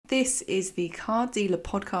This is the Car Dealer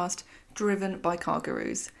podcast driven by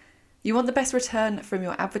CarGurus. You want the best return from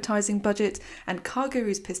your advertising budget, and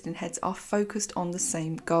CarGurus piston heads are focused on the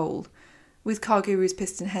same goal. With CarGurus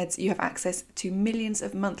piston heads, you have access to millions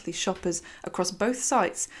of monthly shoppers across both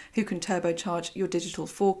sites who can turbocharge your digital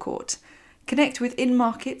forecourt. Connect with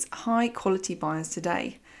in-market, high-quality buyers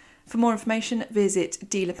today. For more information, visit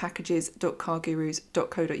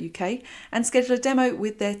dealerpackages.cargurus.co.uk and schedule a demo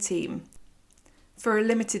with their team. For a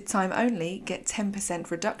limited time only, get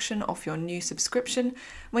 10% reduction off your new subscription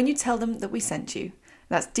when you tell them that we sent you.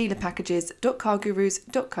 That's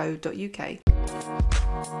dealerpackages.cargurus.co.uk.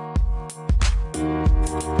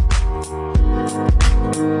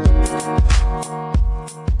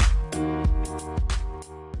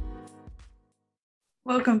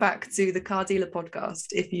 Welcome back to the Car Dealer podcast.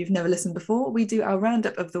 If you've never listened before, we do our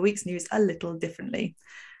roundup of the week's news a little differently.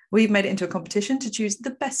 We've made it into a competition to choose the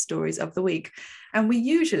best stories of the week, and we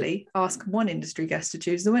usually ask one industry guest to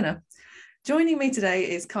choose the winner. Joining me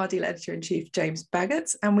today is Car Dealer Editor-in-Chief James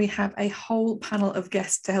Baggott, and we have a whole panel of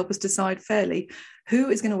guests to help us decide fairly who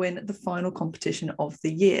is going to win the final competition of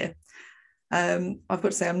the year. I've got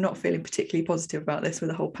to say I'm not feeling particularly positive about this with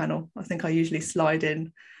the whole panel. I think I usually slide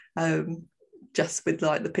in just with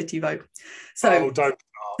like the pity vote. So don't start.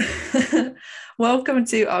 Welcome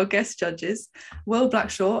to our guest judges, Will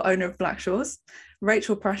Blackshaw, owner of Blackshaws,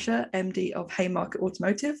 Rachel Prasher, MD of Haymarket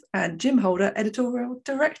Automotive, and Jim Holder, Editorial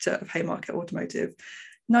Director of Haymarket Automotive.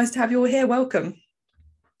 Nice to have you all here. Welcome.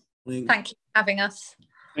 Thank you for having us.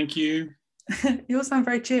 Thank you. You all sound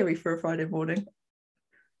very cheery for a Friday morning.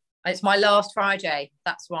 It's my last Friday.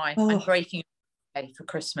 That's why Oh. I'm breaking for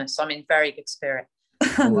Christmas. I'm in very good spirit.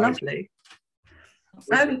 Lovely.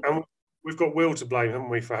 And we've got Will to blame, haven't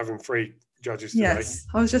we, for having 3 judges today? Yes,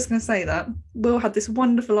 I was just going to say that. Will had this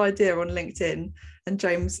wonderful idea on LinkedIn and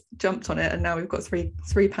James jumped on it, and now we've got three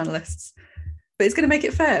panellists. But it's going to make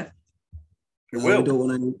it fair. It will.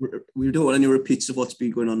 We don't want any repeats of what's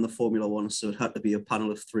been going on in the Formula One, so it had to be a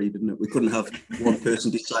panel of 3, didn't it? We couldn't have one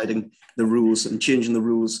person deciding the rules and changing the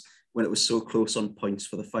rules when it was so close on points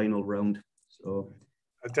for the final round. So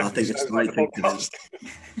I think it's the right thing to do.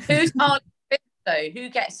 Who's hard though? Who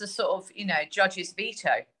gets the sort of, judge's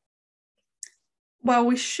veto? Well,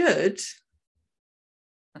 we should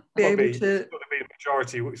be able to. It's got to be a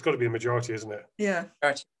majority. It's got to be a majority, isn't it? Yeah.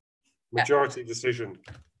 Majority decision.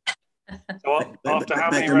 So after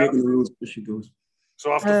how many Making rounds? the rules as she goes.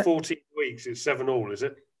 So after 14 weeks, it's 7-all, is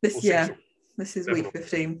it? This is 7-all. week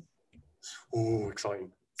 15. Oh,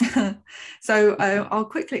 exciting. So I'll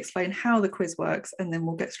quickly explain how the quiz works and then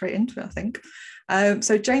we'll get straight into it, I think.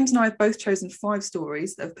 So James and I have both chosen 5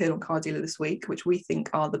 stories that have appeared on Car Dealer this week, which we think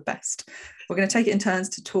are the best. We're going to take it in turns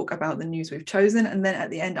to talk about the news we've chosen, and then at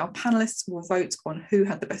the end our panellists will vote on who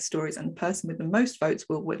had the best stories, and the person with the most votes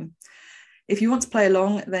will win. If you want to play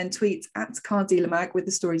along, then tweet at Car Dealer Mag with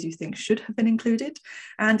the stories you think should have been included.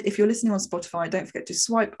 And if you're listening on Spotify, don't forget to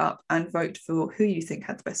swipe up and vote for who you think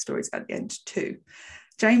had the best stories at the end too.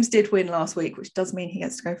 James did win last week, which does mean he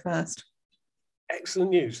gets to go first.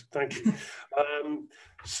 Excellent news. Thank you.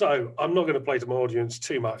 So I'm not going to play to my audience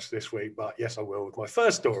too much this week, but yes, I will with my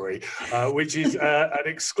first story, which is an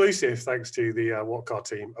exclusive, thanks to the What Car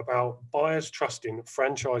team, about buyers trusting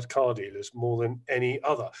franchise car dealers more than any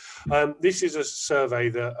other. This is a survey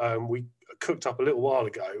that we cooked up a little while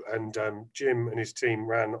ago, and Jim and his team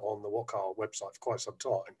ran on the What Car website for quite some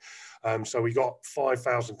time. So we got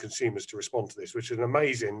 5,000 consumers to respond to this, which is an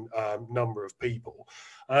amazing number of people.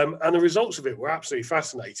 And the results of it were absolutely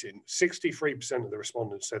fascinating. 63% of the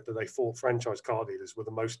respondents said that they thought franchise car dealers were the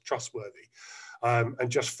most trustworthy. And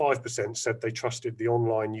just 5% said they trusted the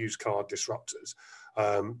online used car disruptors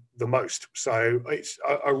the most. So it's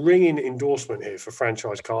a ringing endorsement here for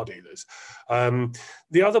franchise car dealers.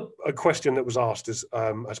 The other question that was asked as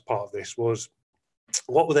part of this was,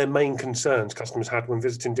 what were their main concerns customers had when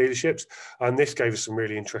visiting dealerships? And this gave us some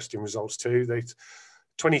really interesting results too.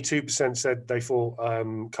 22% said they thought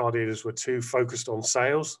car dealers were too focused on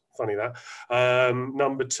sales. Funny that.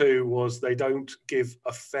 Number 2 was they don't give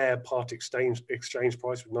a fair part exchange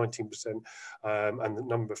price with 19%. And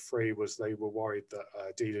number 3 was they were worried that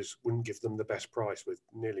dealers wouldn't give them the best price with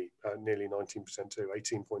nearly 19% too,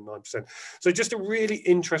 18.9%. So just a really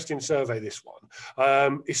interesting survey, this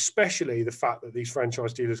one, especially the fact that these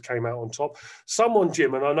franchise dealers came out on top. Someone,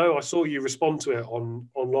 Jim, and I know I saw you respond to it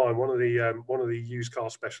online, one of the used car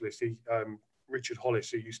specialists, Richard Hollis,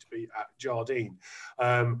 who used to be at Jardine,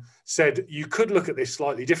 said you could look at this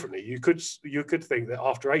slightly differently. You could think that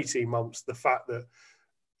after 18 months, the fact that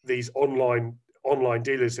these online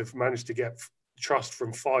dealers have managed to get trust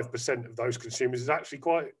from 5% of those consumers is actually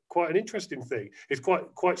quite an interesting thing. It's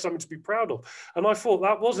quite something to be proud of. And I thought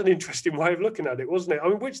that was an interesting way of looking at it, wasn't it? I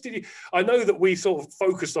mean, I know that we sort of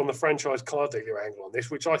focused on the franchise car dealer angle on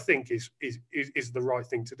this, which I think is the right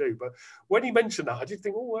thing to do. But when you mentioned that, I did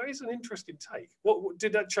think, oh, that is an interesting take. What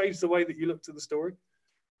did that change the way that you looked at the story?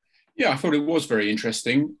 Yeah, I thought it was very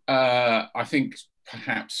interesting. I think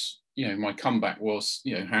perhaps, my comeback was,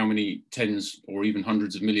 how many tens or even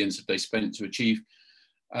hundreds of millions have they spent to achieve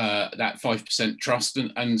that 5% trust,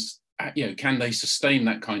 and can they sustain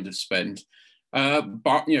that kind of spend?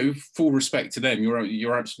 But full respect to them.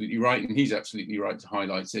 You're absolutely right, and he's absolutely right to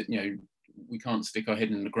highlight it. We can't stick our head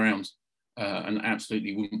in the ground and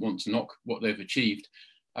absolutely wouldn't want to knock what they've achieved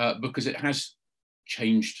because it has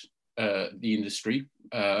changed the industry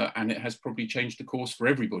and it has probably changed the course for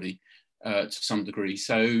everybody. To some degree.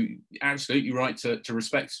 So absolutely right to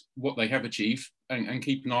respect what they have achieved and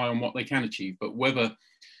keep an eye on what they can achieve. But whether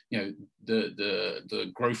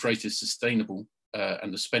the growth rate is sustainable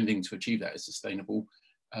and the spending to achieve that is sustainable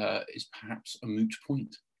is perhaps a moot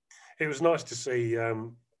point. It was nice to see. I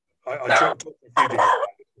talked to a few people,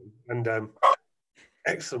 and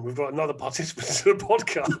excellent. We've got another participant to the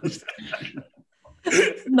podcast.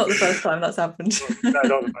 Not the first time that's happened. No,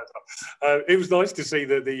 not the first time. It was nice to see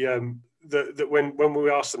that that when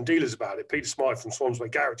we asked some dealers about it, Peter Smythe from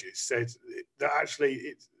Swansway Garages said that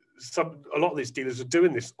actually a lot of these dealers are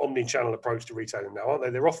doing this omni-channel approach to retailing now, aren't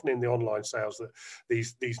they? They're often in the online sales that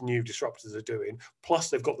these new disruptors are doing.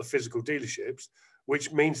 Plus, they've got the physical dealerships,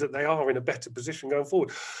 which means that they are in a better position going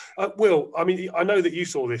forward. Will, I mean, I know that you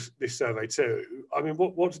saw this survey too. I mean,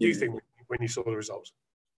 what did you think when you saw the results?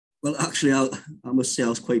 Well, actually, I must say I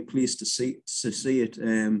was quite pleased to see it.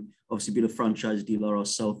 Obviously, being a franchise dealer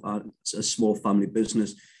ourselves, it's a small family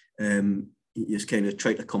business. You just kind of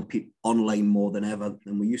try to compete online more than ever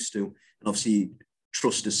than we used to. And obviously,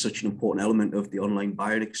 trust is such an important element of the online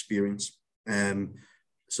buying experience.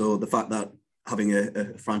 So the fact that having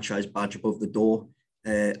a franchise badge above the door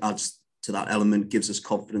adds to that element, gives us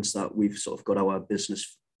confidence that we've sort of got our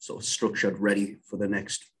business sort of structured, ready for the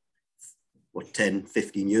next 10,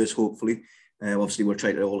 15 years, hopefully. Obviously, we're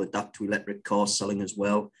trying to all adapt to electric cars selling as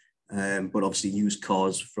well. But obviously, used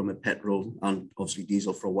cars from a petrol and obviously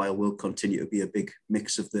diesel for a while will continue to be a big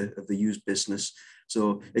mix of the used business.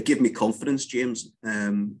 So it gave me confidence, James.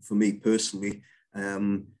 For me personally, I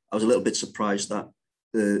was a little bit surprised that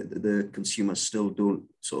the consumers still don't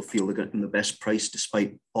sort of feel they're getting the best price,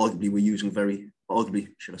 despite arguably we are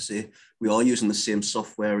using the same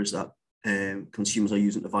software as that consumers are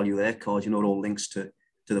using to value their cars. It all links to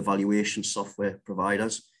the valuation software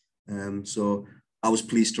providers. So I was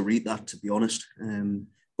pleased to read that, to be honest.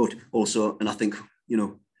 But also, and I think,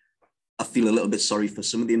 I feel a little bit sorry for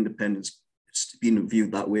some of the independents being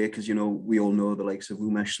viewed that way, because, we all know the likes of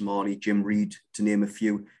Umesh Samani, Jim Reed, to name a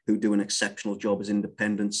few, who do an exceptional job as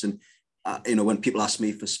independents. And, when people ask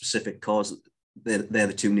me for specific cars, they're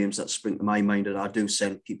the two names that spring to my mind. And I do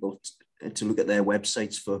send people to look at their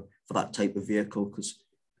websites for that type of vehicle, because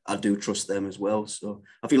I do trust them as well. So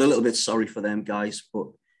I feel a little bit sorry for them guys, but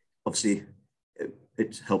obviously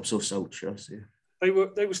it helps us out, shall I say. They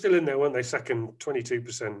were still in there, weren't they? Second,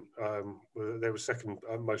 22%. They were second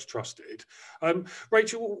most trusted.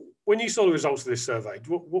 Rachel, when you saw the results of this survey,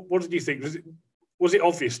 what did you think? Was it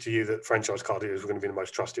obvious to you that franchise car dealers were going to be the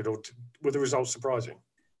most trusted, or were the results surprising?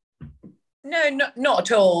 No, not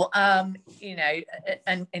at all. And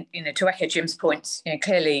to echo Jim's points,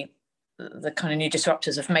 clearly the kind of new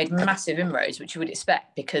disruptors have made massive inroads, which you would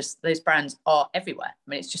expect, because those brands are everywhere. I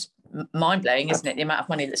mean, it's just mind-blowing, isn't it, the amount of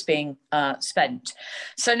money that's being spent.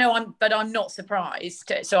 So no, I'm not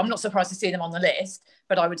surprised. So I'm not surprised to see them on the list,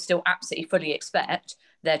 but I would still absolutely fully expect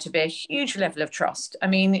there to be a huge level of trust. I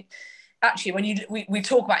mean, actually, when we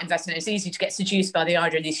talk about investment, it's easy to get seduced by the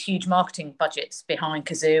idea of these huge marketing budgets behind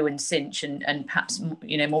Cazoo and Cinch and perhaps,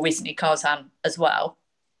 more recently Carzham as well.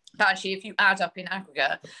 But actually, if you add up in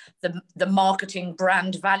aggregate the marketing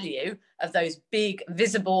brand value of those big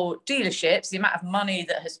visible dealerships, the amount of money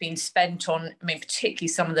that has been spent on, I mean, particularly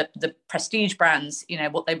some of the prestige brands,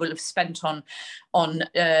 what they will have spent on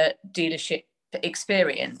dealership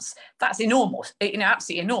experience, that's enormous,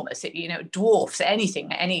 absolutely enormous. It dwarfs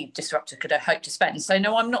anything any disruptor could hope to spend. So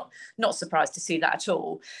no, I'm not surprised to see that at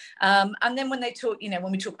all. And then when they talk,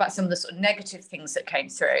 when we talk about some of the sort of negative things that came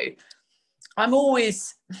through, I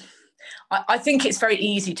think it's very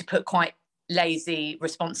easy to put quite lazy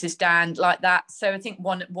responses down like that. So I think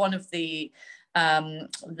one of the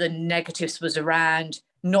negatives was around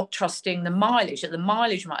not trusting the mileage, that the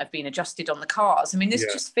mileage might have been adjusted on the cars. I mean, this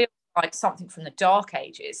just feels like something from the dark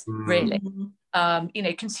ages, really.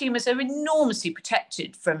 consumers are enormously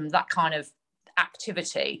protected from that kind of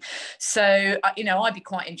activity. So, I'd be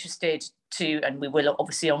quite interested to, and we will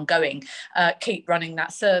obviously ongoing, keep running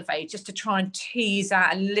that survey just to try and tease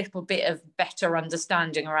out a little bit of better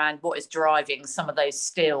understanding around what is driving some of those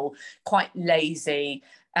still quite lazy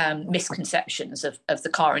misconceptions of the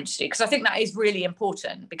car industry. Because I think that is really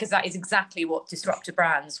important, because that is exactly what disruptor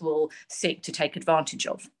brands will seek to take advantage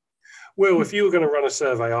of. Will, if you were going to run a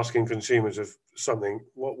survey asking consumers of something,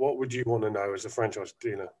 what would you want to know as a franchise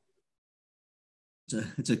dealer?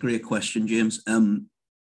 It's a great question, James. I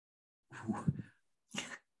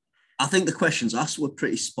think the questions asked were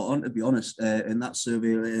pretty spot on, to be honest, in that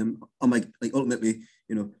survey. Ultimately,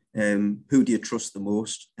 who do you trust the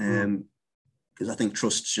most? Because I think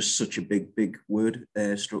trust's just such a big word,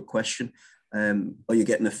 stroke question. Are you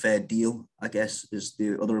getting a fair deal, I guess, is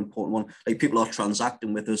the other important one. Like, people are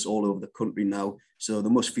transacting with us all over the country now, so they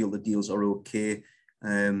must feel the deals are okay.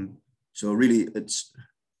 So really, it's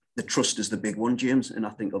the trust is the big one, James, and I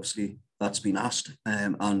think obviously that's been asked.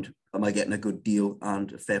 And am I getting a good deal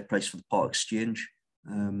and a fair price for the part exchange?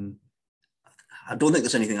 I don't think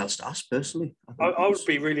there's anything else to ask, personally. I would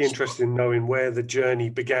be really interested in knowing where the journey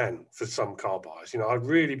began for some car buyers. I'd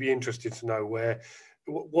really be interested to know where.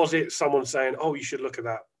 Was it someone saying, oh, you should look at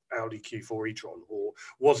that Audi Q4 e-tron? Or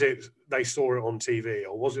was it they saw it on TV?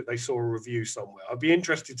 Or was it they saw a review somewhere? I'd be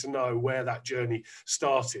interested to know where that journey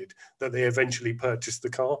started, that they eventually purchased the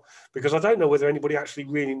car, because I don't know whether anybody actually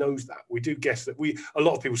really knows that. We do guess that a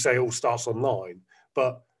lot of people say it all starts online,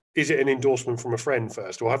 but is it an endorsement from a friend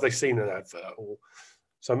first, or have they seen an advert?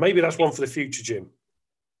 So maybe that's one for the future, Jim.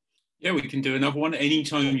 Yeah, we can do another one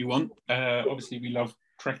anytime you want. Obviously, we love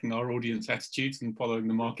tracking our audience attitudes and following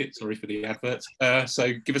the market. Sorry for the adverts.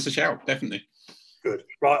 So give us a shout, definitely. Good.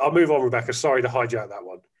 Right, I'll move on, Rebecca. Sorry to hijack that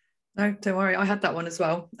one. No, don't worry. I had that one as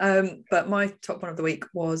well. But my top one of the week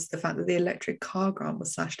was the fact that the electric car grant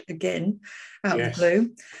was slashed again out of the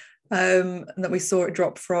blue. And that we saw it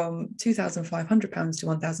drop from £2,500 to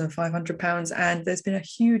 £1,500. And there's been a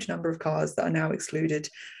huge number of cars that are now excluded,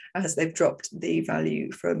 as they've dropped the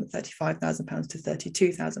value from £35,000 to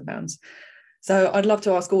 £32,000. So I'd love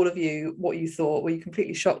to ask all of you what you thought. Were you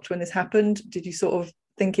completely shocked when this happened? Did you sort of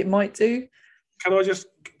think it might do? Can I just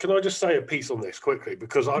say a piece on this quickly?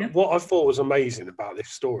 Because what I thought was amazing about this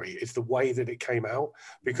story is the way that it came out.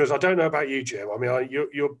 Because I don't know about you, Jim. I mean,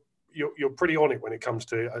 you're pretty on it when it comes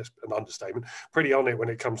to, an understatement, pretty on it when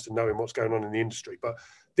it comes to knowing what's going on in the industry. But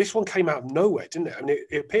this one came out of nowhere, didn't it? I mean,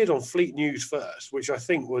 it appeared on Fleet News first, which I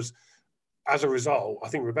think was, as a result, I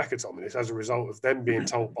think Rebecca told me this, as a result of them being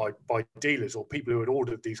told by dealers or people who had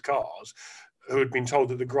ordered these cars, who had been told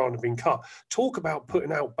that the grant had been cut. Talk about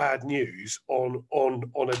putting out bad news on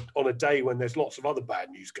a day when there's lots of other bad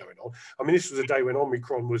news going on. I mean, this was a day when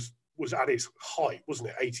Omicron was at its height, wasn't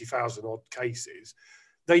it? 80,000 odd cases.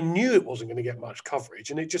 They knew it wasn't going to get much coverage,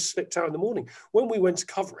 and it just slipped out in the morning. When we went to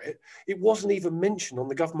cover it, it wasn't even mentioned on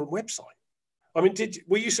the government website. I mean,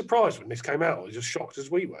 were you surprised when this came out, or just shocked as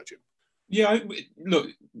we were, Jim? Yeah, look,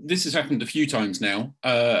 this has happened a few times now,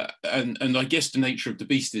 and I guess the nature of the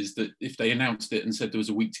beast is that if they announced it and said there was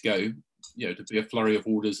a week to go, there'd be a flurry of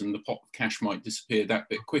orders and the pot of cash might disappear that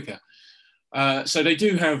bit quicker. So they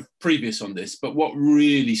do have previous on this, but what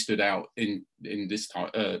really stood out in this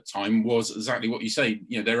time was exactly what you say.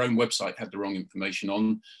 Their own website had the wrong information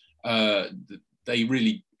on. They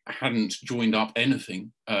really hadn't joined up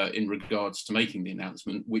anything in regards to making the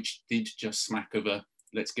announcement, which did just smack of a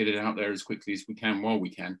let's get it out there as quickly as we can while we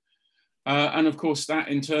can. And of course, that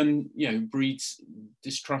in turn, breeds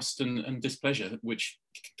distrust and displeasure, which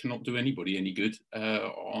cannot do anybody any good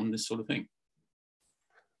on this sort of thing.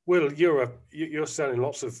 Will, you're selling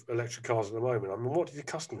lots of electric cars at the moment. I mean, what did your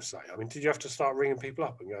customers say? I mean, did you have to start ringing people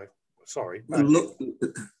up and go, sorry? Well,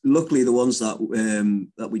 luckily, the ones that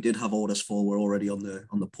we did have orders for were already on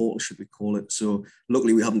the portal, should we call it. So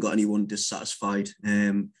luckily, we haven't got anyone dissatisfied.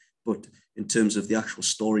 But in terms of the actual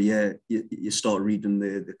story, you start reading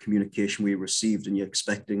the communication we received, and you're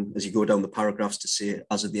expecting, as you go down the paragraphs, to say,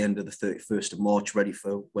 as of the end of the 31st of March, ready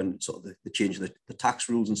for when sort of the change of the tax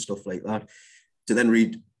rules and stuff like that. To then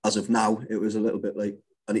read, as of now, it was a little bit like,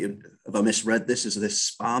 have I misread this? Is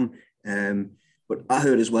this spam? But I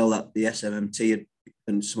heard as well that the SMMT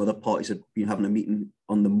and some other parties had been having a meeting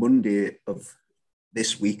on the Monday of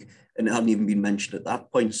this week, and it hadn't even been mentioned at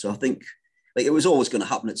that point. So I think, like, it was always going to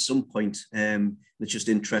happen at some point. It's just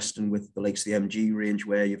interesting with the likes of the MG range,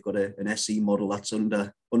 where you've got an SE model that's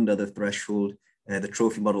under the threshold, the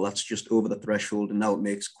trophy model that's just over the threshold, and now it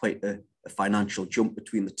makes quite a financial jump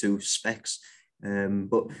between the two specs.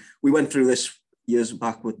 But we went through this years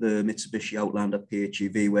back with the Mitsubishi Outlander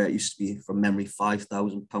PHEV, where it used to be, from memory,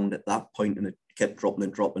 £5,000 at that point, and it kept dropping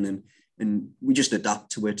and dropping, and we just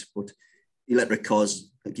adapt to it. But electric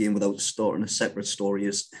cars, again, without starting a separate story,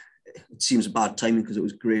 it seems bad timing because it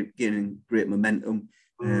was gaining great momentum.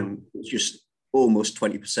 It's just almost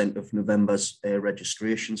 20% of November's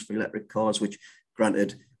registrations for electric cars, which,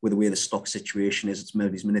 granted, with the way the stock situation is, it's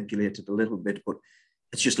maybe manipulated a little bit, but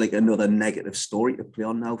it's just like another negative story to play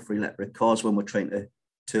on now for electric cars when we're trying to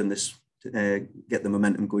turn this, get the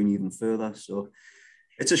momentum going even further. So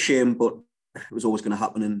it's a shame, but it was always going to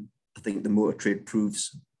happen. And I think the motor trade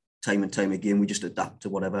proves time and time again, we just adapt to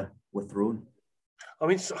whatever we're thrown. I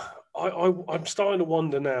mean, I'm starting to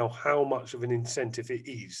wonder now how much of an incentive it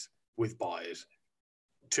is with buyers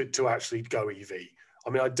to actually go EV. I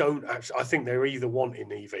mean, I think they're either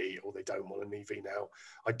wanting EV or they don't want an EV now.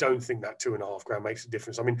 I don't think that £2,500 makes a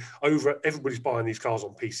difference. I mean, everybody's buying these cars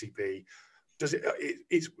on PCP.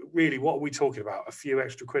 It's really, what are we talking about? A few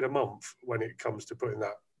extra quid a month when it comes to putting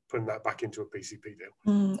that back into a PCP deal.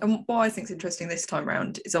 And what I think is interesting this time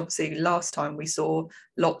round is, obviously last time we saw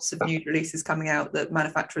lots of new releases coming out that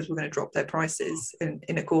manufacturers were going to drop their prices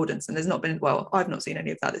in accordance, and there's not been, well, I've not seen any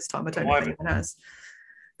of that this time. I don't know if anyone has.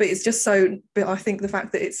 But it's just but I think the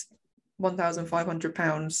fact that it's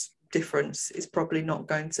 £1,500 difference is probably not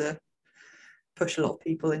going to push a lot of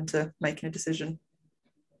people into making a decision.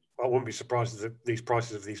 I wouldn't be surprised that these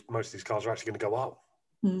prices of most of these cars are actually going to go up.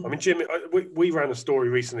 I mean, Jim, we ran a story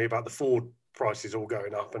recently about the Ford prices all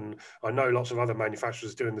going up, and I know lots of other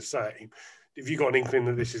manufacturers doing the same. Have you got an inkling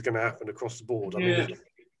that this is going to happen across the board?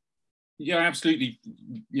 Yeah, absolutely.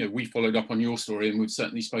 You know, we followed up on your story, and we've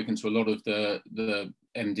certainly spoken to a lot of the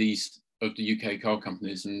MDs of the UK car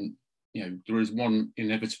companies, and you know, there is one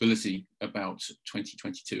inevitability about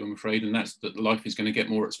 2022, I'm afraid, and that's that life is going to get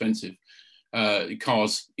more expensive,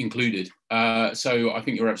 cars included. So I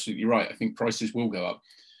think you're absolutely right. I think prices will go up.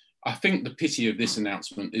 I think the pity of this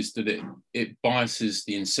announcement is that it biases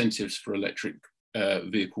the incentives for electric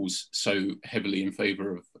vehicles so heavily in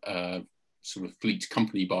favour of sort of fleet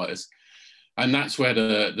company buyers. And that's where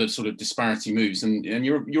the sort of disparity moves. And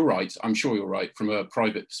you're right. I'm sure you're right. From a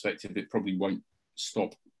private perspective, it probably won't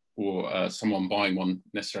stop or someone buying one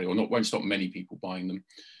necessarily, or won't stop many people buying them.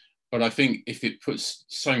 But I think if it puts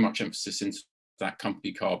so much emphasis into that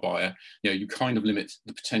company car buyer, you know, you kind of limit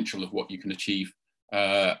the potential of what you can achieve.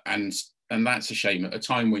 And that's a shame at a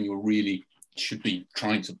time when you really should be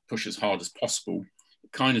trying to push as hard as possible.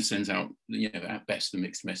 It kind of sends out, you know, at best a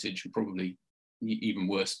mixed message, and probably even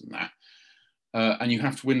worse than that. And you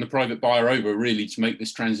have to win the private buyer over really to make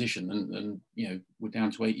this transition. And you know, we're down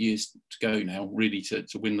to 8 years to go now, really to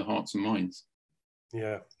win the hearts and minds.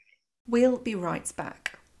 Yeah. We'll be right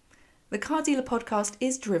back. The Car Dealer podcast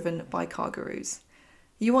is driven by CarGurus.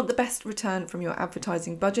 You want the best return from your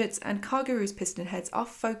advertising budgets, and CarGurus piston heads are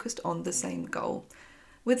focused on the same goal.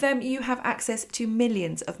 With them, you have access to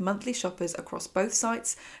millions of monthly shoppers across both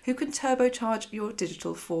sites who can turbocharge your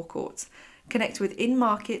digital forecourt. Connect with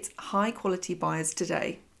in-market, high-quality buyers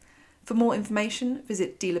today. For more information,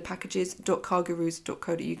 visit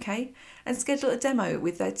dealerpackages.cargurus.co.uk and schedule a demo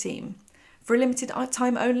with their team. For a limited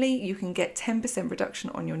time only, you can get 10% reduction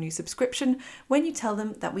on your new subscription when you tell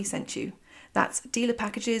them that we sent you. That's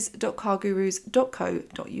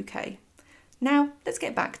dealerpackages.cargurus.co.uk. Now, let's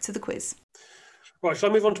get back to the quiz. Right, shall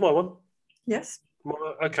I move on to my one? Yes.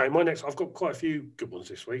 My next, I've got quite a few good ones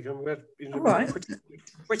this week, and we had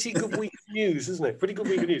pretty good week of news, isn't it? Pretty good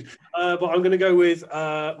week of news. But I'm going to go with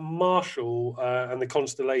Marshall and the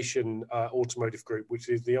Constellation Automotive Group, which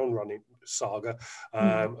is the on-running saga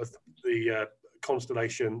of the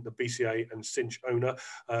Constellation, the BCA and Cinch owner,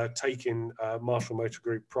 taking Marshall Motor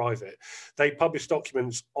Group private. They published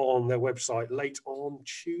documents on their website late on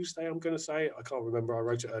Tuesday, I'm going to say. I can't remember. I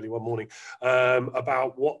wrote it early one morning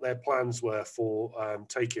about what their plans were for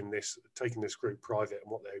taking this group private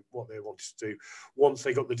and what they wanted to do once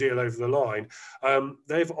they got the deal over the line.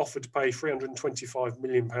 They've offered to pay £325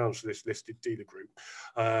 million for this listed dealer group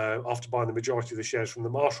after buying the majority of the shares from the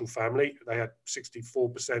Marshall family. They had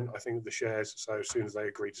 64%, I think, of the shares. So as soon as they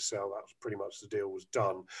agreed to sell, that was pretty much the deal was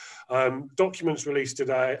done. Documents released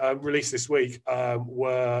this week,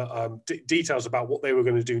 were details about what they were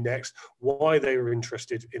going to do next, why they were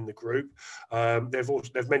interested in the group.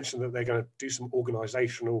 They've mentioned that they're going to do some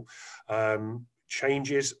organisational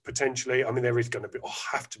changes potentially. I mean, there is going to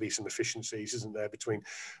have to be some efficiencies, isn't there, between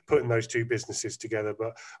putting those two businesses together?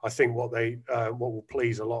 But I think what will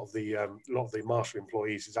please a lot of the Marshall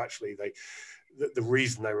employees is actually the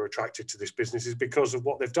reason they were attracted to this business is because of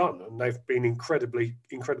what they've done, and they've been incredibly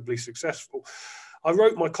successful. I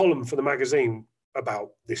wrote my column for the magazine about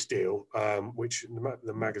this deal, which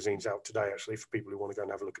the magazine's out today, actually, for people who want to go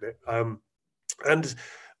and have a look at it. And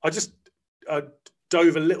I just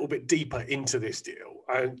dove a little bit deeper into this deal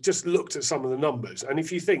and just looked at some of the numbers. And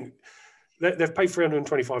if you think, they've paid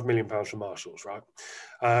 £325 million for Marshalls, right?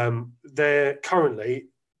 They're currently,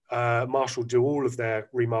 Marshall do all of their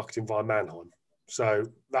remarketing via Manheim. So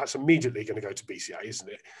that's immediately going to go to BCA, isn't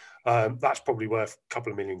it? That's probably worth a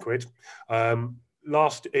couple of £1 million.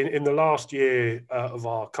 In the last year of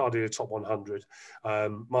our Car Dealer Top 100,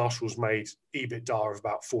 Marshall's made EBITDA of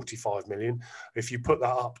about 45 million. If you put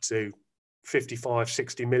that up to 55,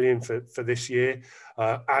 60 million for this year,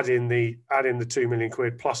 add in the £2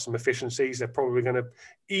 million plus some efficiencies, they're probably going to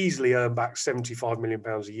easily earn back £75 million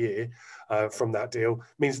a year from that deal.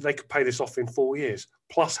 Means that they could pay this off in 4 years,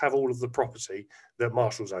 plus have all of the property that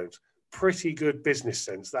Marshalls owns. Pretty good business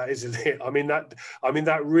sense, that, isn't it? I mean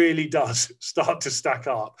that really does start to stack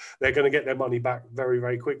up. They're going to get their money back very,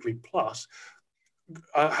 very quickly, plus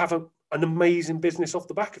have an amazing business off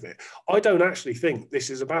the back of it. I don't actually think this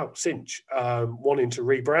is about Cinch wanting to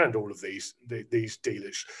rebrand all of these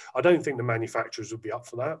dealers. I don't think the manufacturers would be up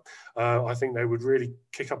for that. I think they would really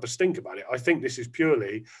kick up a stink about it. I think this is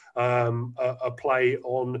purely a play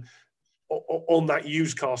on that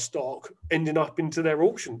used car stock ending up into their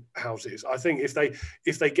auction houses. I think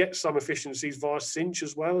if they get some efficiencies via Cinch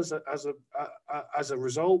as well as a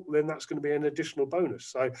result, then that's going to be an additional bonus.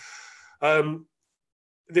 So,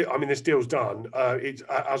 this deal's done.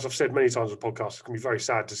 As I've said many times on the podcast, it can be very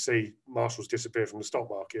sad to see Marshalls disappear from the stock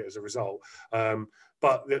market as a result.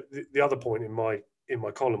 But the other point in my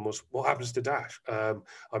column was what happens to Dash.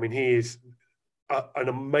 He is an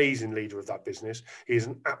amazing leader of that business. He is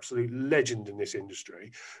an absolute legend in this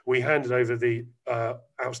industry. We handed over the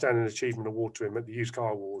Outstanding Achievement Award to him at the Used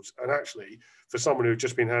Car Awards. And actually, for someone who had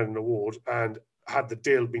just been handed an award and had the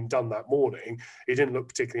deal been done that morning, he didn't look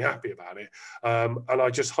particularly happy about it. And I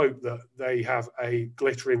just hope that they have a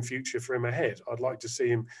glittering future for him ahead. I'd like to see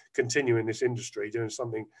him continue in this industry, doing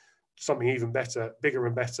something even better, bigger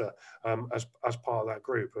and better as part of that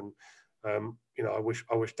group. And I wish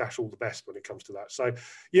Dash all the best when it comes to that. So,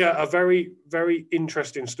 yeah, a very, very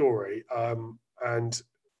interesting story. And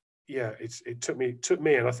yeah, it took me,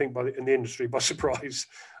 and I think in the industry by surprise.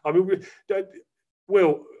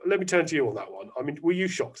 Will, let me turn to you on that one. Were you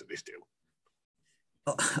shocked at this deal?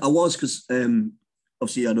 I was, because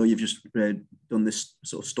obviously I know you've just done this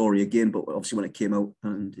sort of story again, but obviously when it came out,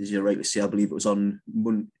 and as you rightly say, I believe it was on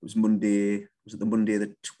Monday. Was it the Monday,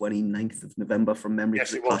 the 29th of November from memory?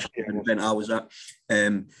 Yes, it was. Yeah, event I was at.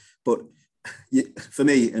 But for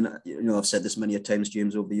me, and I've said this many a times,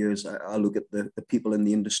 James, over the years, I look at the people in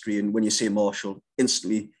the industry, and when you say Marshall,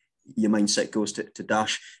 instantly your mindset goes to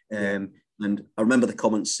Dash. And I remember the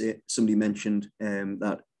comments somebody mentioned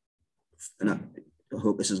that, and I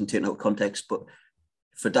hope this isn't taken out of context, but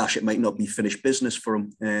for Dash, it might not be finished business for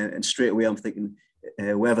him. And straight away, I'm thinking,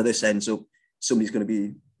 wherever this ends up, somebody's going to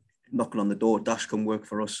be knocking on the door. Dash can work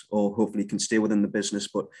for us, or hopefully can stay within the business.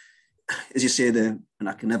 But as you say, and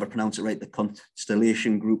I can never pronounce it right, the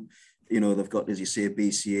Constellation Group, they've got, as you say,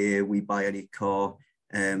 BCA, We Buy Any Car.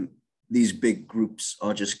 These big groups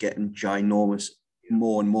are just getting ginormous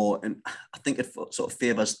more and more. And I think it sort of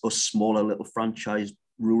favours us smaller little franchise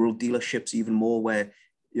rural dealerships even more, where,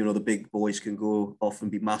 the big boys can go off and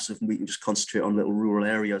be massive, and we can just concentrate on little rural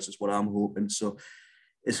areas, is what I'm hoping. So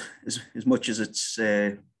as much as it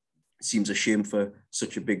seems a shame for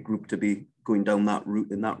such a big group to be going down that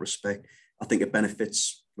route in that respect, I think it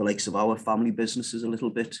benefits the likes of our family businesses a little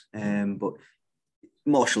bit. But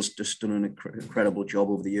Marshall's just done an incredible job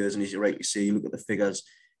over the years. And as you rightly say, you look at the figures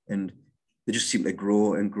and they just seem to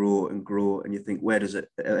grow and grow and grow. And you think, where does it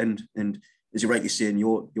end? And as you rightly say in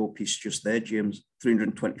your piece just there, James,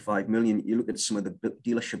 325 million. You look at some of the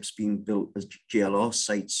dealerships being built as JLR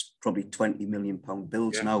sites, probably £20 million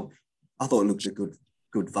builds now. I thought it looked a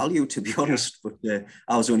good value, to be honest, but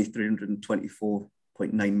I was only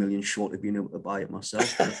 324.9 million short of being able to buy it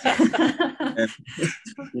myself.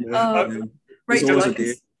 Rachel,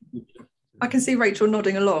 I can see Rachel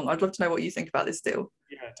nodding along. I'd love to know what you think about this deal.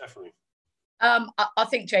 Yeah, definitely. I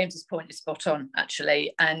think James's point is spot on,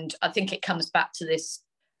 actually. And I think it comes back to this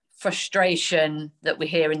frustration that we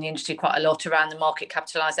hear in the industry quite a lot around the market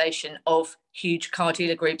capitalisation of huge car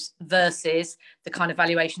dealer groups versus the kind of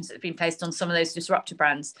valuations that have been placed on some of those disruptor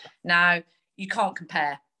brands. Now, you can't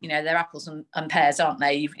compare. They're apples and pears, aren't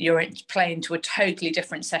they? You're playing to a totally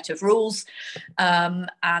different set of rules.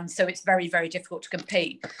 And so it's very, very difficult to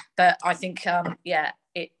compete. But I think,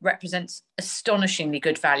 it represents astonishingly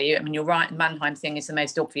good value. You're right, the Manheim thing is the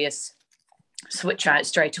most obvious switch out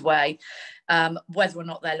straight away. Whether or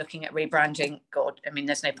not they're looking at rebranding, God, I mean,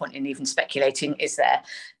 there's no point in even speculating, is there?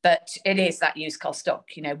 But it is that used car stock.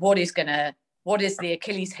 What is the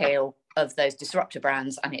Achilles heel of those disruptor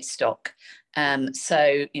brands, and it's stock.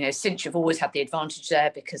 So Cinch have always had the advantage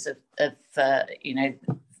there because of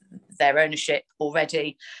their ownership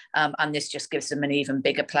already, and this just gives them an even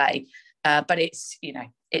bigger play. But it's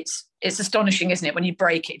astonishing, isn't it, when you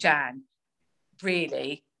break it down,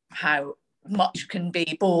 really, how much can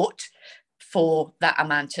be bought for that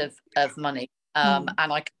amount of money. And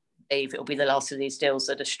I can't believe it will be the last of these deals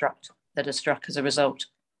that are struck as a result.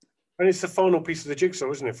 And it's the final piece of the jigsaw,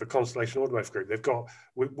 isn't it, for Constellation Automotive Group? They've got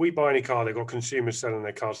We Buy Any Car. They've got consumers selling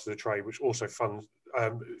their cars to the trade, which also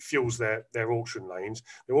fuels their auction lanes.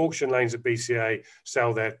 Their auction lanes at BCA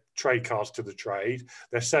sell their trade cars to the trade.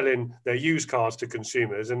 They're selling their used cars to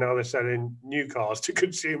consumers, and now they're selling new cars to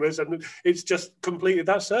consumers. And it's just completed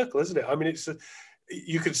that circle, isn't it? I mean,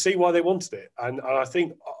 you can see why they wanted it. And I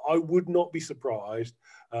think I would not be surprised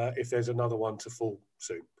if there's another one to fall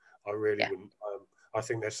soon. I really wouldn't. I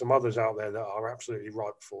think there's some others out there that are absolutely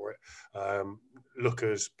ripe for it.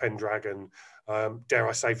 Lookers, Pendragon, dare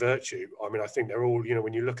I say Virtue. I mean, I think they're all,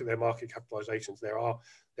 when you look at their market capitalizations,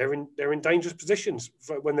 they're in dangerous positions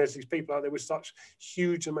when there's these people out there with such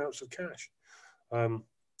huge amounts of cash.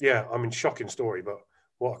 Shocking story, but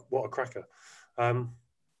what a cracker.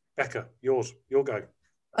 Becca, your go.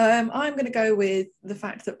 I'm going to go with the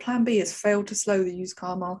fact that Plan B has failed to slow the used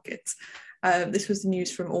car market. This was the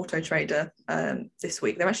news from Auto Trader this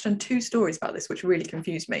week. They've actually done 2 stories about this, which really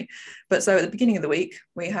confused me. But so at the beginning of the week,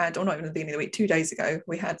 we had, or not even at the beginning of the week, 2 days ago,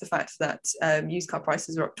 we had the fact that used car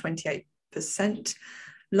prices are up 28%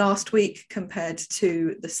 last week compared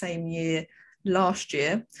to the same year last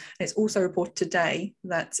year. And it's also reported today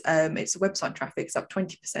that its website traffic is up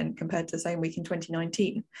 20% compared to the same week in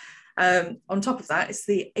 2019. On top of that, it's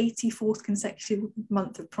the 84th consecutive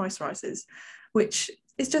month of price rises, which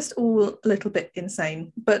is just all a little bit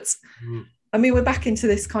insane. But I mean, we're back into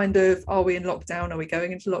this kind of, are we in lockdown? Are we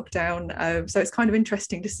going into lockdown? So it's kind of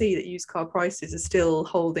interesting to see that used car prices are still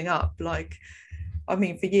holding up. Like, I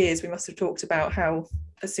mean, for years, we must have talked about how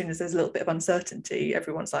as soon as there's a little bit of uncertainty,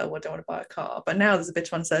 everyone's like, oh, I don't want to buy a car. But now there's a bit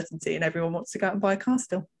of uncertainty and everyone wants to go out and buy a car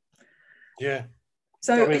still. Yeah.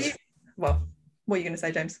 So, what are you going to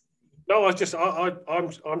say, James? No,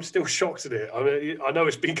 I'm still shocked at it. I mean, I know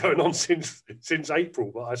it's been going on since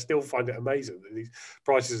April, but I still find it amazing that these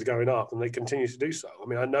prices are going up and they continue to do so. I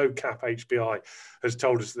mean, I know CAP HPI has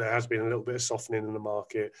told us that there has been a little bit of softening in the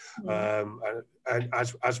market, and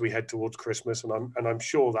as we head towards Christmas, and I'm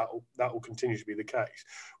sure that will continue to be the case.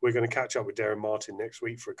 We're going to catch up with Darren Martin next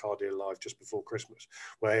week for a Car Dealer Live just before Christmas,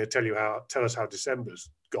 where he'll tell us how December's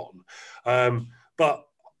gone. But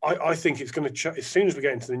I think it's going to, as soon as we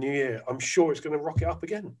get into the new year, I'm sure it's going to rocket up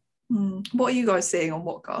again. What are you guys seeing on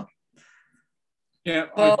what car? Yeah.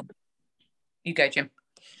 Well, you go, Jim.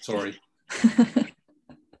 Sorry.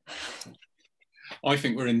 I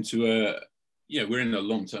think we're into we're in a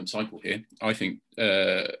long-term cycle here. I think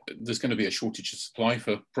there's going to be a shortage of supply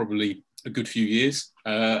for probably a good few years.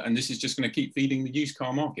 And this is just going to keep feeding the used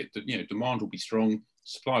car market. Demand will be strong,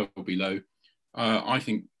 supply will be low. I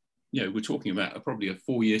think, we're talking about probably a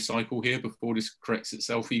 4-year cycle here before this corrects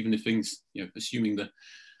itself, even if things, assuming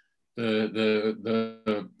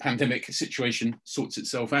the pandemic situation sorts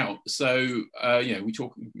itself out. So, you're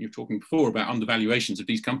talking before about undervaluations of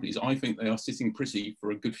these companies. I think they are sitting pretty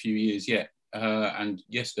for a good few years yet. And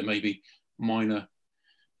yes, there may be minor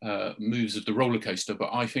moves of the roller coaster,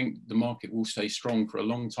 but I think the market will stay strong for a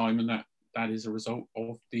long time, and that is a result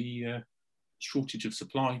of the shortage of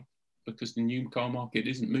supply, because the new car market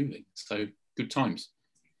isn't moving. So good times.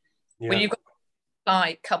 Yeah. When you've got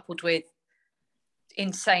supply coupled with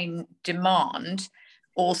insane demand,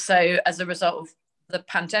 also as a result of the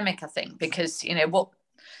pandemic, I think, because what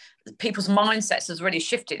people's mindsets has really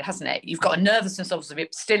shifted, hasn't it? You've got a nervousness, obviously,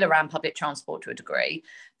 still around public transport to a degree,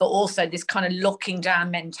 but also this kind of locking down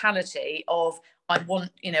mentality of, I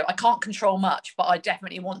can't control much, but I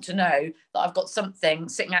definitely want to know that I've got something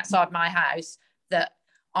sitting outside my house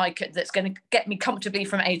that's going to get me comfortably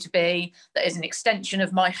from A to B, that is an extension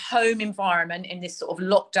of my home environment in this sort of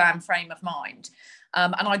lockdown frame of mind.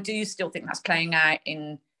 And I do still think that's playing out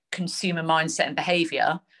in consumer mindset and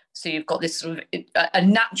behaviour. So you've got this sort of a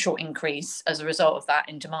natural increase as a result of that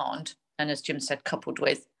in demand. And as Jim said, coupled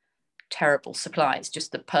with terrible supply, it's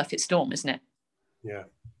just the perfect storm, isn't it? Yeah.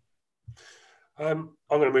 I'm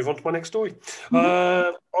going to move on to my next story.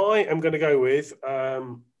 I am going to go with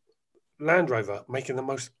Land Rover making the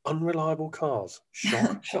most unreliable cars.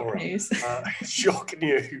 Shock news. Shock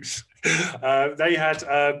news. They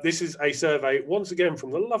had, this is a survey, once again,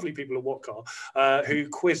 from the lovely people at What Car, who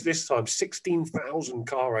quizzed this time 16,000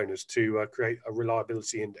 car owners to create a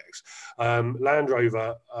reliability index. Land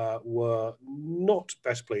Rover were not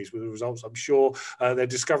best pleased with the results, I'm sure. Their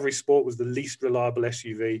Discovery Sport was the least reliable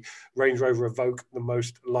SUV. Range Rover Evoque, the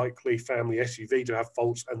most likely family SUV to have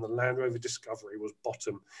faults, and the Land Rover Discovery was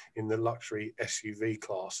bottom in the luxury SUV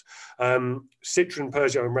class. Citroën,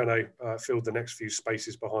 Peugeot and Renault filled the next few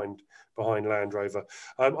spaces behind Land Rover.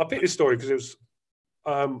 I picked this story because it was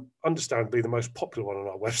understandably the most popular one on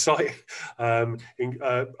our website.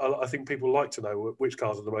 I think people like to know which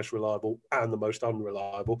cars are the most reliable and the most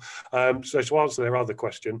unreliable. So to answer their other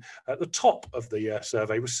question, at the top of the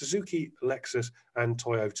survey was Suzuki, Lexus and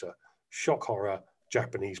Toyota. Shock horror,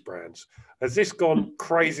 Japanese brands. Has this gone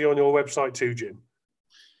crazy on your website too, Jim?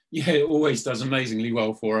 Yeah, it always does amazingly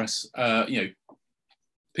well for us. There's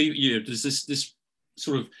this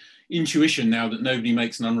sort of intuition now that nobody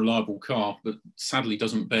makes an unreliable car, but sadly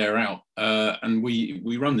doesn't bear out. And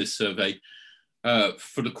we run this survey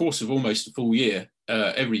for the course of almost a full year,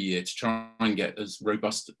 every year, to try and get as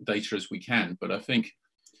robust data as we can. But I think,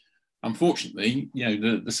 unfortunately,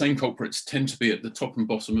 the same culprits tend to be at the top and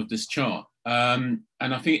bottom of this chart. And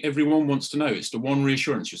I think everyone wants to know, it's the one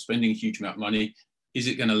reassurance: you're spending a huge amount of money. Is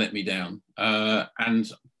it going to let me down? And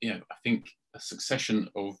I think a succession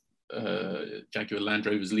of Jaguar Land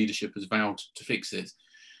Rover's leadership has vowed to fix it.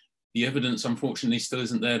 The evidence, unfortunately, still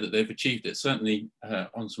isn't there that they've achieved it, certainly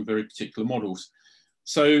on some very particular models.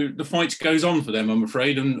 So the fight goes on for them, I'm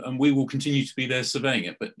afraid, and we will continue to be there surveying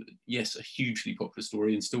it. But yes, a hugely popular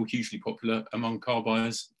story, and still hugely popular among car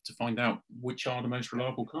buyers to find out which are the most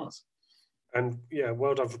reliable cars. And yeah,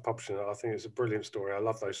 well done for publishing it. I think it's a brilliant story. I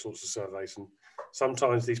love those sorts of surveys. And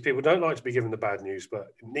sometimes these people don't like to be given the bad news, but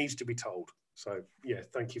it needs to be told. So yeah,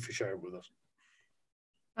 thank you for sharing with us.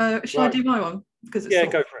 Shall I do my one? Because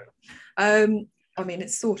it's go for it. I mean,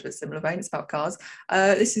 it's sort of a similar vein. It's about cars.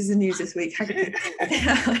 This is the news this week. Hagerty,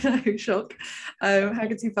 I know, shock.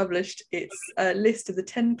 Hagerty published its list of the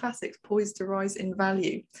 10 classics poised to rise in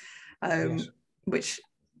value, yes. Which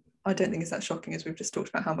I don't think is that shocking, as we've just talked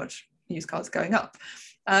about how much used cars are going up.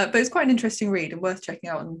 But it's quite an interesting read and worth checking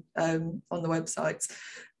out on the websites,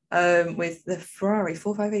 with the Ferrari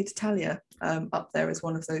 458 Italia up there as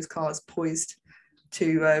one of those cars poised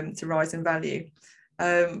to rise in value.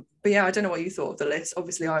 But yeah, I don't know what you thought of the list.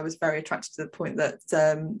 Obviously, I was very attracted to the point that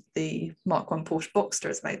the Mark I Porsche Boxster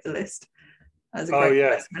has made the list as a great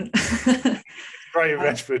investment. Great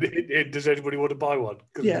investment. Does anybody want to buy one?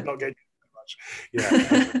 Because we're not getting much.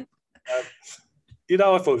 Yeah.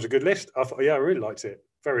 I thought it was a good list. I really liked it.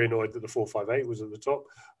 Very annoyed that the 458 was at the top.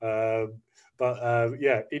 But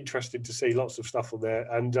interesting to see lots of stuff on there.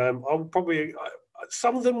 And I'll probably,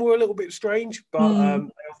 some of them were a little bit strange, but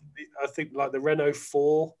I think like the Renault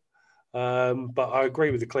 4. But I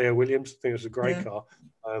agree with the Clio Williams. I think it was a great car.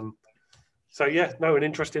 An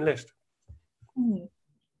interesting list.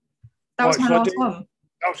 That was my last one.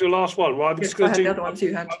 That was your last one. Well, I'm just going to do the other ones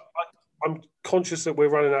you had. I'm conscious that we're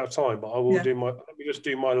running out of time, but I will let me just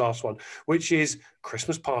do my last one, which is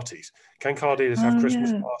Christmas parties. Can car dealers have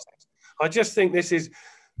Christmas parties? I just think this is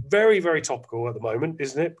very, very topical at the moment,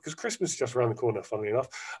 isn't it? Because Christmas is just around the corner, funnily enough.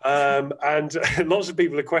 And lots of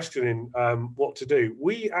people are questioning what to do.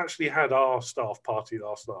 We actually had our staff party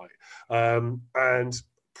last night, and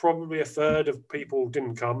probably a third of people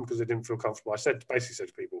didn't come because they didn't feel comfortable. I basically said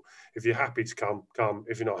to people, if you're happy to come, come.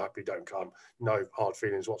 If you're not happy, don't come. No hard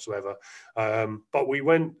feelings whatsoever. But we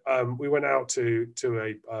went out to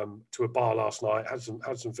a bar last night, had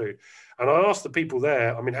some food, and I asked the people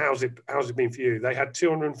there, I mean, how's it been for you? They had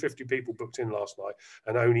 250 people booked in last night,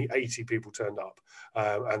 and only 80 people turned up,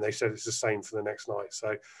 and they said it's the same for the next night.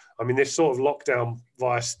 So, I mean, this sort of lockdown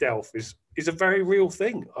via stealth is a very real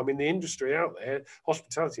thing. I mean, the industry out there,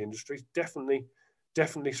 hospitality industry, is definitely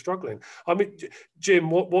struggling. I mean,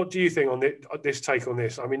 Jim, what do you think on this take on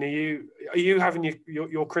this? I mean, are you having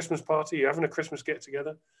your Christmas party? Are you having a Christmas get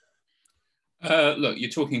together? Look,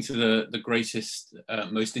 you're talking to the greatest,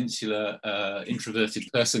 most insular, introverted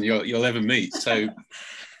person you'll ever meet. So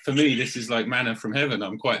for me, this is like manna from heaven.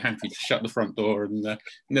 I'm quite happy to shut the front door and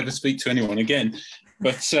never speak to anyone again.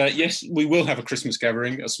 But yes, we will have a Christmas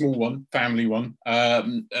gathering, a small one, family one.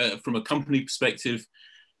 From a company perspective,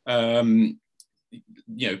 other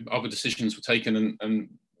decisions were taken and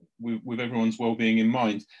with everyone's well-being in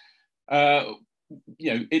mind.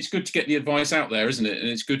 It's good to get the advice out there, isn't it? And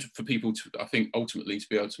it's good for people to, I think, ultimately to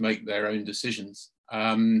be able to make their own decisions.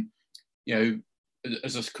 As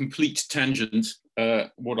a complete tangent,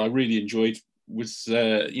 what I really enjoyed was,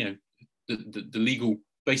 the legal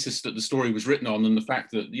basis that the story was written on, and the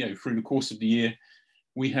fact that, you know, through the course of the year,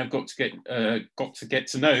 we have got to get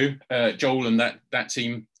to know Joel and that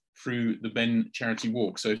team through the Ben charity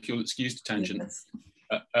walk. So if you'll excuse the tangent,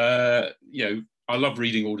 you know, I love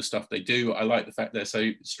reading all the stuff they do. I like the fact they're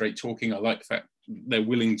so straight talking. I like the fact they're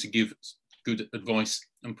willing to give good advice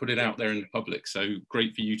and put it out there in the public. So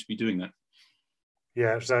great for you to be doing that.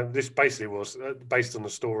 Yeah, so this basically was based on the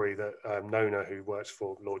story that Nona, who works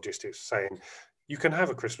for Logistics, saying you can have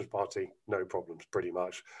a Christmas party, no problems, pretty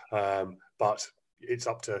much, but it's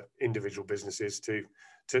up to individual businesses to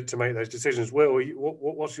make those decisions. Will,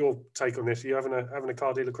 what's your take on this? Are you having a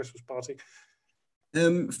car dealer Christmas party?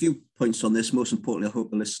 A few points on this. Most importantly, I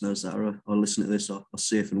hope the listeners that are listening to this are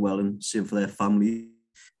safe and well, and same for their family.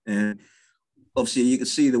 Obviously, you can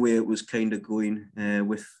see the way it was kind of going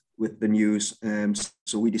with the news.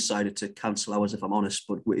 So we decided to cancel ours, if I'm honest,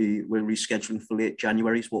 but we're rescheduling for late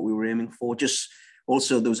January is what we were aiming for. Just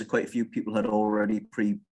also, there was quite a few people had already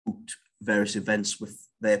pre-booked various events with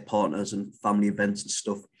their partners and family events and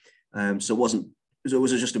stuff. So it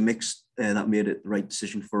was just a mix that made it the right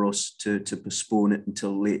decision for us to postpone it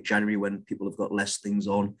until late January, when people have got less things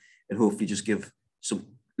on, and hopefully just give some,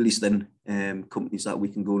 at least then, companies that we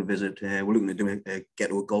can go and visit. We're looking to do a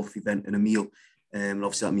ghetto golf event and a meal. And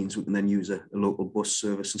obviously that means we can then use a local bus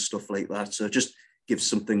service and stuff like that. So just gives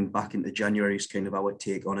something back into January is kind of our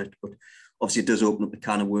take on it. But obviously it does open up the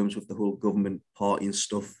can of worms with the whole government party and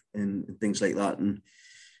stuff and things like that. And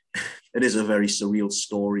it is a very surreal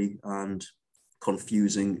story and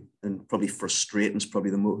confusing and probably frustrating is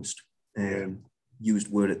probably the most used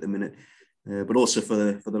word at the minute. But also for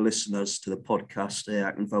the listeners to the podcast,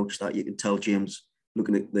 I can vouch that you can tell James,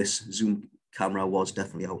 looking at this Zoom camera, was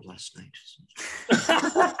definitely out last night.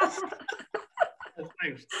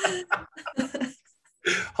 Thanks.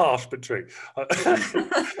 Harsh but true.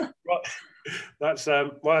 Right, that's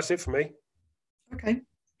it for me. Okay.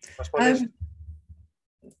 That's my list.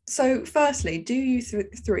 So, firstly, do you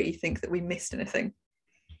three think that we missed anything?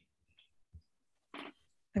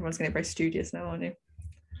 Everyone's getting very studious now, aren't you?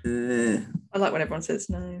 I like when everyone says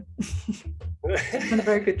no. You've done a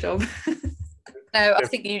very good job. No, I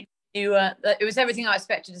think you it was everything I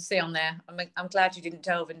expected to see on there. I'm glad you didn't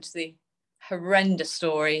delve into the horrendous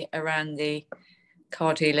story around the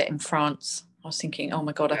car dealer in France. I was thinking, oh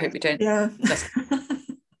my God, I hope we don't. Yeah.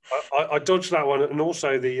 I dodged that one, and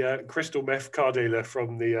also the crystal meth car dealer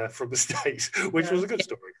from the States, which was a good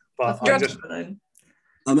story. But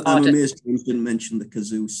I'm amazed James didn't mention the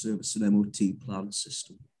Kazoo service and MOT plan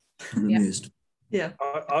system. I'm amazed. Yeah.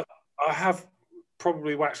 I have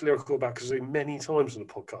probably waxed lyrical about Kazoo many times on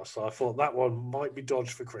the podcast, so I thought that one might be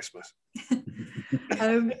dodged for Christmas.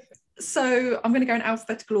 So I'm going to go in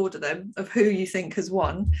alphabetical order then of who you think has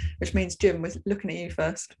won, which means Jim, we're looking at you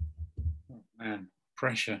first. Oh, man,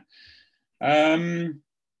 pressure. Well,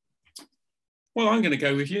 I'm going to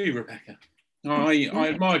go with you, Rebecca. I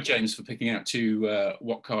admire James for picking out two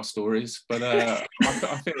What Car stories, but I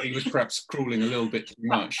feel he was perhaps crawling a little bit too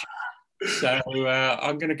much. So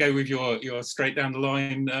I'm going to go with your straight down the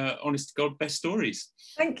line, honest to God, best stories.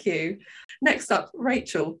 Thank you. Next up,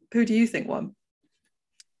 Rachel, who do you think won?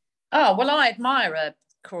 Oh, well, I admire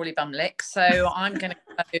Crawley Bumlick, so I'm going to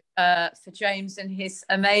go for James and his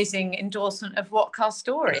amazing endorsement of What Car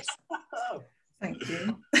Stories. Thank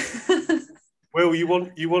you. Will, you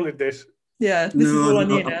wanted this? Yeah, this is all on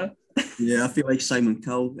you now. Yeah, I feel like Simon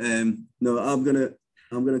Cowell. No, I'm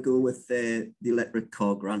gonna go with the electric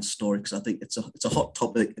car grant story, because I think it's a hot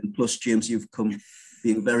topic, and plus, James, you've come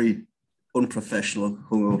being very unprofessional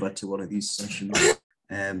hungover to one of these sessions.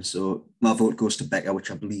 So my vote goes to Becca, which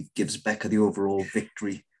I believe gives Becca the overall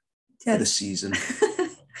victory for the season.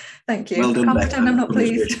 Thank you. Well done, Can't Becca. pretend I'm not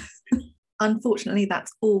pleased. Unfortunately,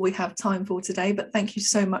 that's all we have time for today, but thank you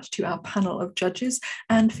so much to our panel of judges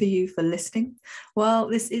and for you for listening. While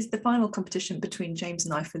this is the final competition between James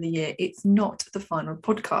and I for the year, it's not the final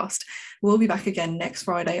podcast. We'll be back again next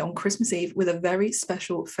Friday on Christmas Eve with a very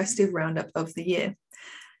special festive roundup of the year.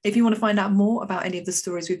 If you want to find out more about any of the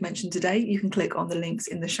stories we've mentioned today, you can click on the links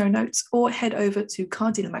in the show notes or head over to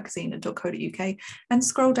cardealermagazine.co.uk and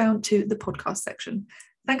scroll down to the podcast section.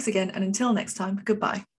 Thanks again, and until next time, goodbye.